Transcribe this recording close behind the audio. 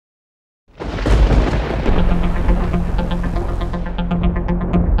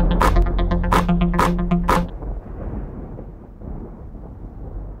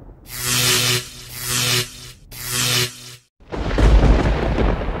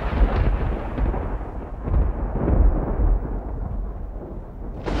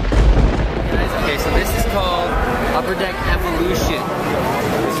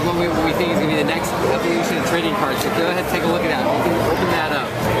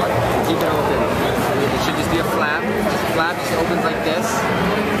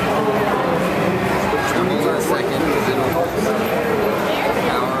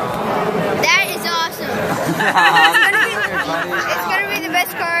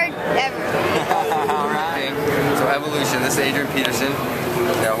ever. All right. So Evolution, this is Adrian Peterson.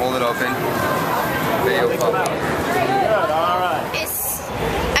 Yeah, hold it open. Video pop. Good, all right.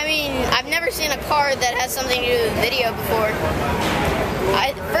 I mean, I've never seen a card that has something to do with video before.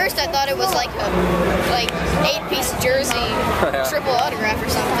 First I thought it was like a 8-piece jersey, triple autograph or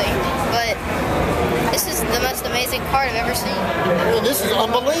something, but this is the most amazing card I've ever seen. Well, this is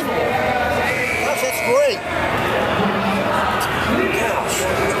unbelievable. Gosh, that's great. Gosh,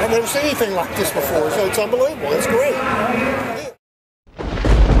 I've never seen anything like this before, so it's unbelievable. It's great.